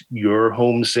this was your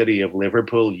home city of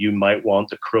Liverpool, you might want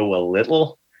to crow a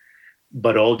little.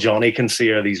 But all Johnny can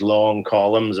see are these long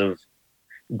columns of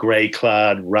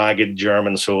grey-clad, ragged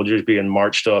German soldiers being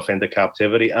marched off into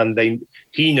captivity. And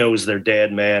he knows they're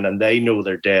dead men, and they know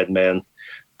they're dead men.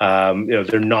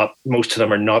 They're not. Most of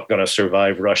them are not going to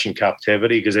survive Russian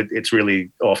captivity, because it's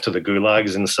really off to the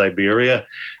gulags in Siberia.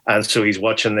 And so he's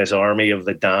watching this army of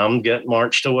the damned get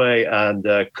marched away. And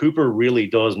Cooper really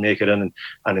does make it an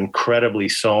incredibly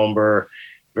somber,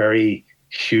 very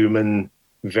human,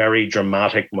 very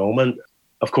dramatic moment.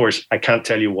 Of course, I can't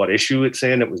tell you what issue it's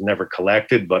in. It was never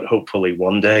collected, but hopefully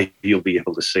one day you'll be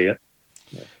able to see it.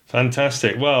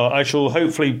 Fantastic. Well, I shall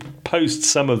hopefully post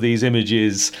some of these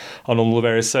images on all the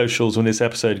various socials when this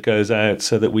episode goes out,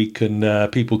 so that we can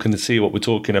people can see what we're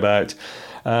talking about.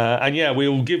 And yeah,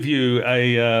 we'll give you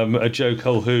a Joe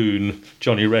Colquhoun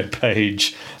Johnny Red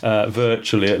page,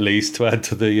 virtually at least, to add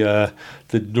to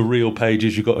the real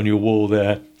pages you've got on your wall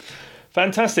there.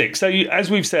 Fantastic. So,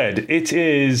 as we've said, it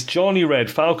is Johnny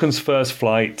Red, Falcon's First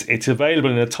Flight. It's available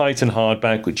in a Titan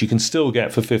hardback, which you can still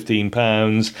get for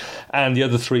 £15. And the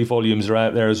other 3 volumes are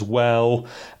out there as well.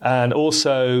 And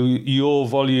also your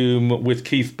volume with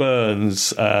Keith Burns,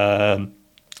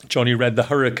 Johnny Red, The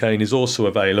Hurricane, is also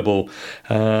available.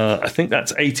 I think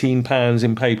that's £18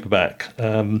 in paperback.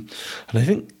 And I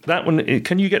think that one,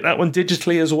 can you get that one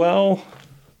digitally as well?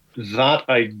 That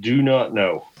I do not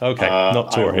know. Okay,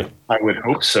 not to worry. I would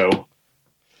hope so.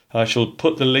 I shall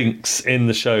put the links in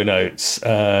the show notes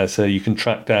so you can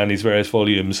track down these various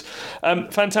volumes.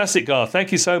 Fantastic, Garth.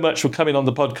 Thank you so much for coming on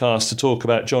the podcast to talk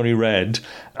about Johnny Red.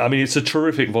 I mean, it's a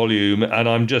terrific volume, and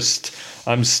I'm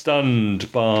stunned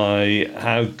by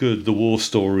how good the war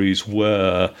stories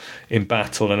were in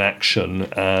battle and action,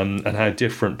 and how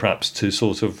different perhaps to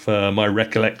sort of my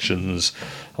recollections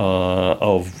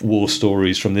of war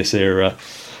stories from this era.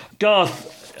 Garth,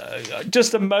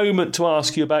 just a moment to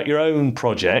ask you about your own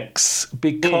projects,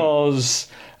 because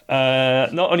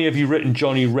not only have you written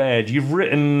Johnny Red, you've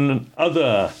written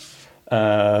other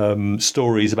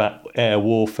stories about air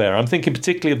warfare. I'm thinking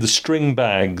particularly of the String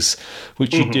Bags,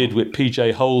 which you did with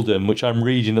PJ Holden, which I'm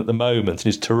reading at the moment and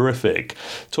is terrific.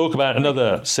 Talk about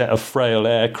another set of frail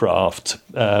aircraft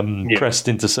pressed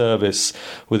into service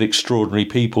with extraordinary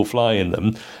people flying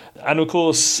them. And of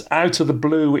course, Out of the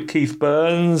Blue with Keith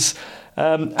Burns.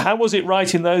 How was it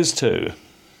writing those two?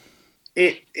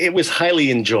 It was highly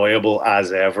enjoyable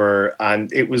as ever,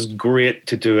 and it was great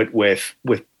to do it with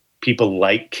people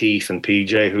like Keith and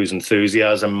PJ, whose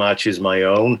enthusiasm matches my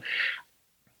own.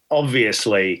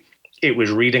 Obviously, it was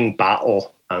reading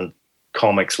Battle and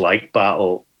comics like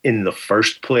Battle in the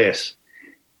first place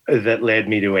that led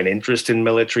me to an interest in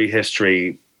military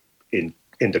history,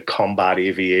 into combat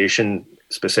aviation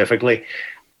specifically.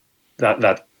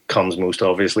 That comes most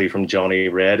obviously from Johnny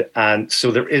Red. And so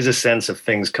there is a sense of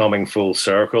things coming full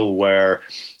circle, where,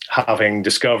 having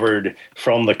discovered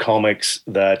from the comics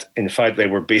that in fact they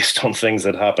were based on things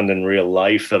that happened in real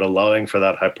life, that allowing for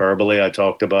that hyperbole I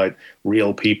talked about,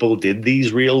 real people did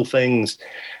these real things,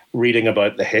 reading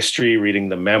about the history, reading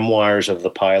the memoirs of the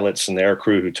pilots and their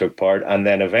crew who took part, and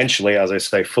then eventually, as I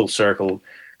say, full circle,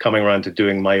 coming around to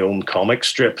doing my own comic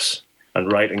strips and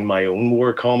writing my own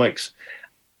war comics.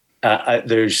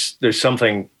 There's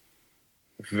something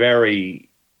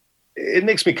it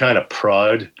makes me kind of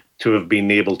proud to have been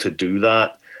able to do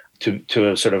that, to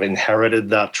have sort of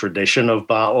inherited that tradition of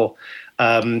Battle.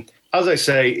 As I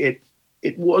say,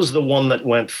 it was the one that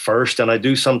went first, and I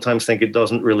do sometimes think it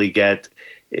doesn't really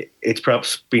it's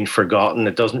perhaps been forgotten.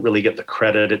 It doesn't really get the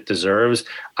credit it deserves.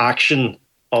 Action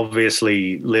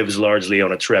obviously lives largely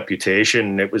on its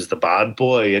reputation. It was the bad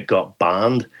boy. It got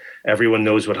banned Everyone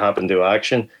knows what happened to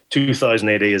Action. 2000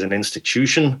 AD is an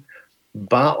institution.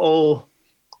 Battle,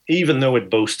 even though it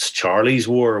boasts Charlie's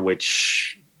War,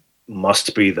 which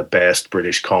must be the best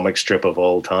British comic strip of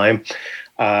all time,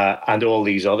 and all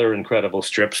these other incredible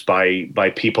strips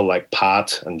by people like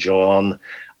Pat and John,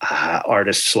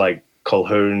 artists like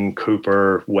Colquhoun,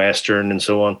 Cooper, Western, and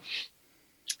so on.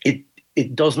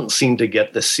 It doesn't seem to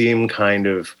get the same kind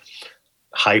of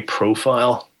high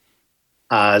profile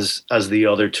as the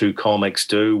other two comics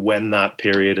do when that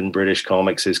period in British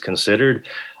comics is considered.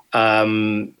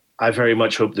 I very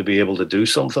much hope to be able to do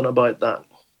something about that.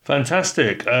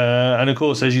 Fantastic. And of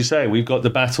course, as you say, we've got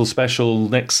the Battle special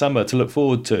next summer to look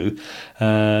forward to.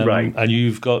 Right. And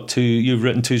you've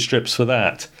written 2 strips for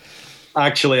that.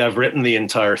 Actually, I've written the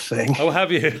entire thing. Oh,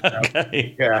 have you?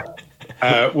 Okay. Yeah.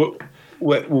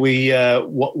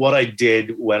 What I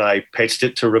did when I pitched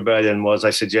it to Rebellion was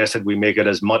I suggested we make it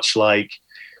as much like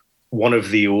one of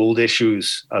the old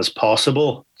issues as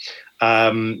possible.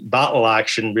 Battle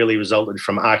Action really resulted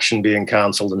from Action being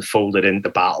cancelled and folded into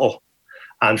Battle.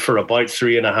 And for about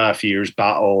 3.5 years,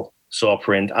 Battle saw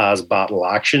print as Battle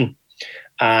Action.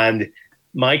 And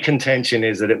my contention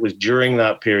is that it was during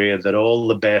that period that all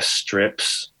the best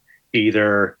strips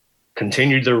either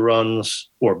continued their runs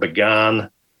or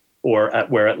began or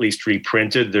were at least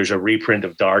reprinted. There's a reprint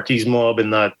of Darky's Mob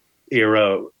in that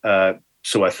era,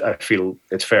 so I feel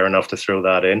it's fair enough to throw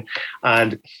that in.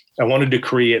 And I wanted to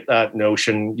create that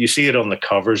notion. You see it on the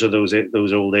covers of those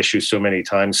old issues so many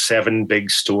times, 7 big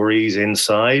stories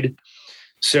inside.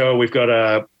 So we've got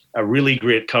a really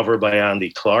great cover by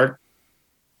Andy Clark,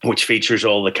 which features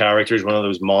all the characters, one of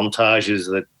those montages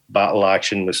that Battle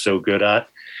Action was so good at.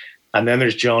 And then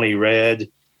there's Johnny Red,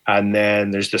 and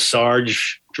then there's the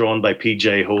Sarge, drawn by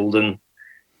P.J. Holden.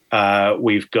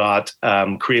 We've got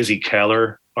Crazy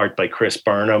Keller, art by Chris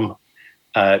Burnham.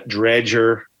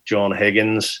 Dredger, John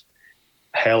Higgins.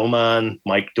 Hellman,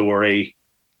 Mike Dory.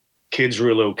 Kids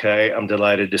Rule OK, I'm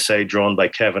delighted to say, drawn by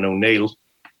Kevin O'Neill.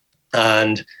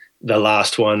 And the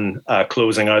last one,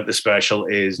 closing out the special,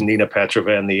 is Nina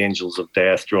Petrova and the Angels of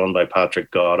Death, drawn by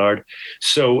Patrick Goddard.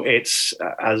 So it's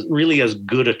really as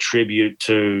good a tribute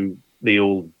to the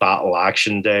old Battle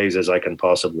Action days as I can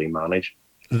possibly manage.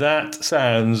 That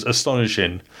sounds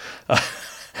astonishing.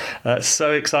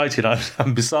 So excited.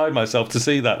 I'm beside myself to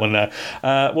see that one now.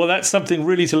 Well, that's something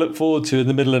really to look forward to in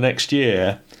the middle of next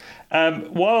year.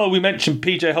 While we mentioned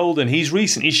PJ Holden, he's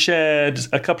recently shared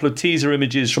a couple of teaser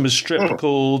images from a strip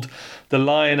called The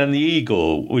Lion and the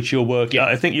Eagle, which you're working on.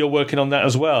 I think you're working on that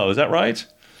as well. Is that right?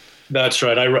 That's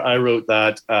right. I wrote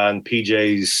that, and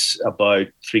PJ's about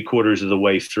 3/4 of the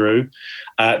way through.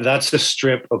 That's the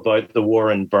strip about the war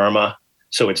in Burma.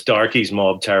 So it's Darky's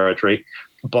Mob territory,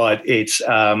 but it's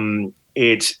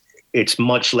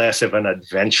much less of an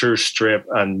adventure strip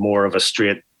and more of a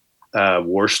straight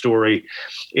war story.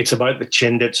 It's about the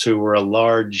Chindits, who were a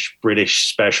large British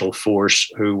special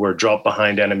force who were dropped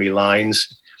behind enemy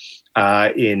lines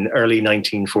in early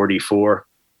 1944,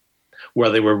 where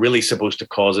they were really supposed to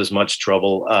cause as much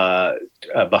trouble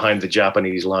behind the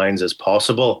Japanese lines as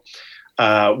possible.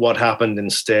 What happened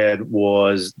instead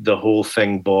was the whole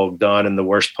thing bogged down in the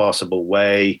worst possible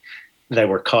way. They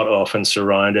were cut off and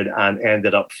surrounded and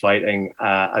ended up fighting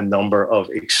a number of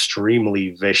extremely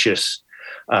vicious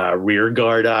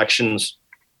rearguard actions.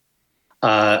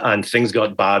 And things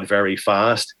got bad very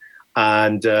fast.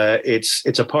 And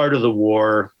it's a part of the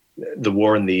war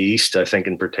in the East, I think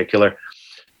in particular,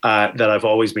 that I've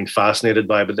always been fascinated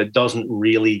by, but that doesn't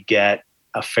really get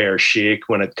a fair shake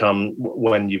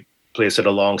when you place it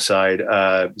alongside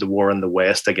the war in the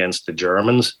West against the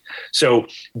Germans. So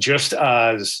just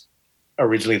as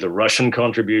originally the Russian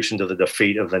contribution to the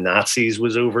defeat of the Nazis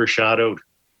was overshadowed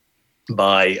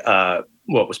by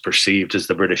what was perceived as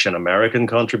the British and American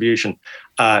contribution,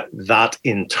 that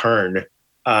in turn,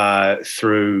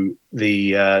 through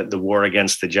the war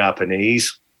against the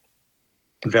Japanese,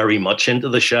 very much into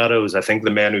the shadows. I think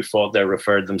the men who fought there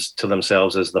referred to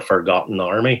themselves as the Forgotten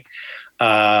Army.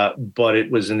 But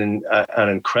it was an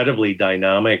incredibly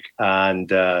dynamic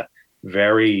and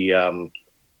very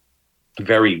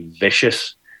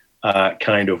vicious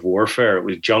kind of warfare. It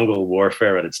was jungle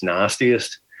warfare at its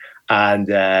nastiest. And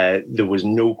there was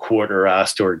no quarter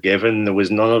asked or given. There was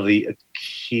none of the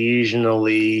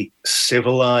occasionally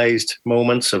civilized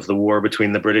moments of the war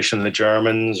between the British and the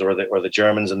Germans, or the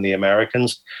Germans and the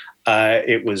Americans.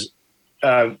 It was,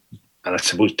 and I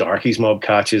suppose Darky's Mob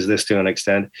catches this to an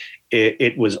extent.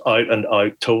 It was out and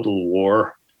out total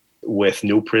war, with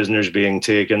no prisoners being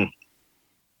taken,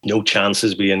 no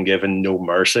chances being given, no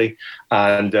mercy.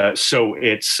 And so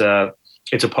it's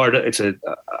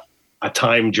a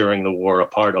time during the war, a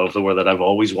part of the war that I've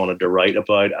always wanted to write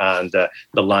about, and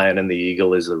The Lion and the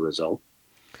Eagle is the result.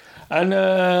 And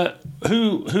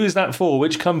who is that for?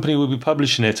 Which company will be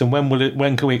publishing it, and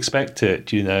when can we expect it?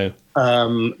 Do you know?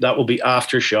 That will be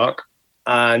Aftershock,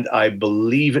 and I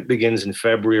believe it begins in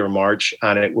February or March,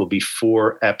 and it will be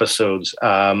 4 episodes.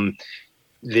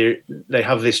 They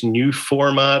have this new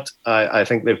format. I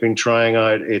think they've been trying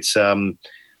out. It's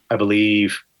I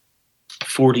believe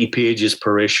 40 pages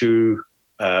per issue,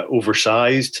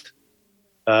 oversized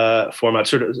format,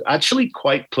 sort of actually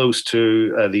quite close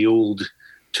to the old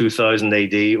 2000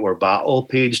 AD or Battle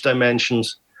page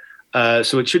dimensions.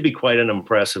 So it should be quite an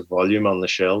impressive volume on the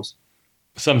shelves.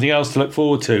 Something else to look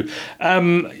forward to.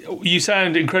 You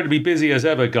sound incredibly busy as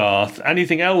ever, Garth.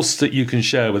 Anything else that you can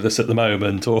share with us at the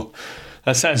moment, or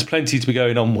that sounds plenty to be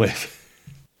going on with?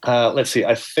 Let's see.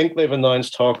 I think they've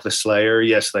announced Hawk the Slayer.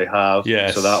 Yes, they have.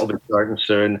 Yes. So that'll be starting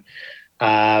soon.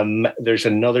 There's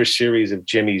another series of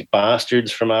Jimmy's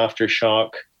Bastards from Aftershock.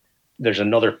 There's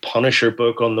another Punisher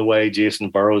book on the way.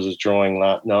 Jason Burrows is drawing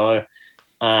that now.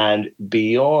 And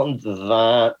beyond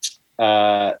that,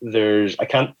 I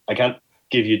can't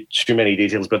give you too many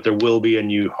details, but there will be a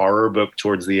new horror book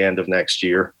towards the end of next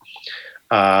year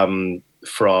from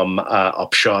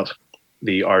Upshot,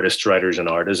 the Artists, Writers and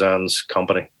Artisans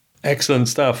company. Excellent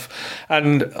stuff.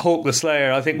 And Hawk the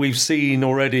Slayer, I think we've seen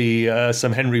already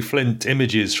some Henry Flint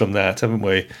images from that, haven't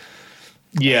we?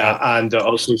 Yeah, and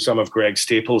also some of Greg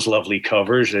Staples' lovely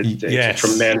covers. It's a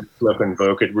tremendous looking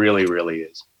book. It really, really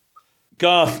is.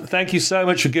 Garth, thank you so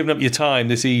much for giving up your time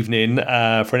this evening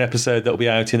for an episode that will be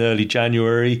out in early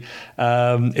January.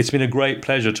 It's been a great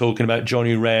pleasure talking about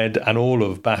Johnny Red and all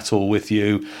of Battle with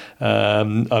you.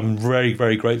 I'm very,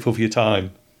 very grateful for your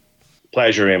time.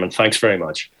 Pleasure, Eamon. Thanks very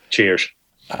much. Cheers.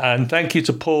 And thank you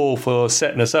to Paul for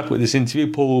setting us up with this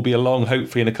interview. Paul will be along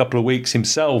hopefully in a couple of weeks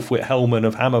himself with Hellman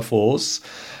of Hammer Force.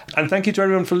 And thank you to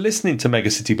everyone for listening to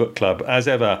Mega City Book Club. As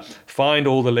ever, find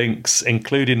all the links,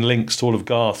 including links to all of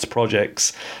Garth's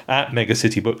projects, at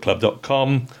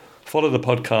megacitybookclub.com. Follow the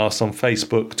podcast on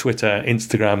Facebook, Twitter,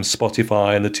 Instagram,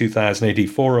 Spotify and the 2000 AD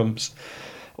forums.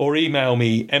 Or email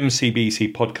me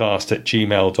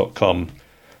mcbcpodcast@gmail.com.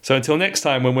 So until next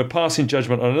time, when we're passing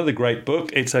judgment on another great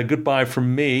book, it's a goodbye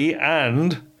from me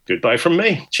and... Goodbye from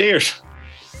me. Cheers.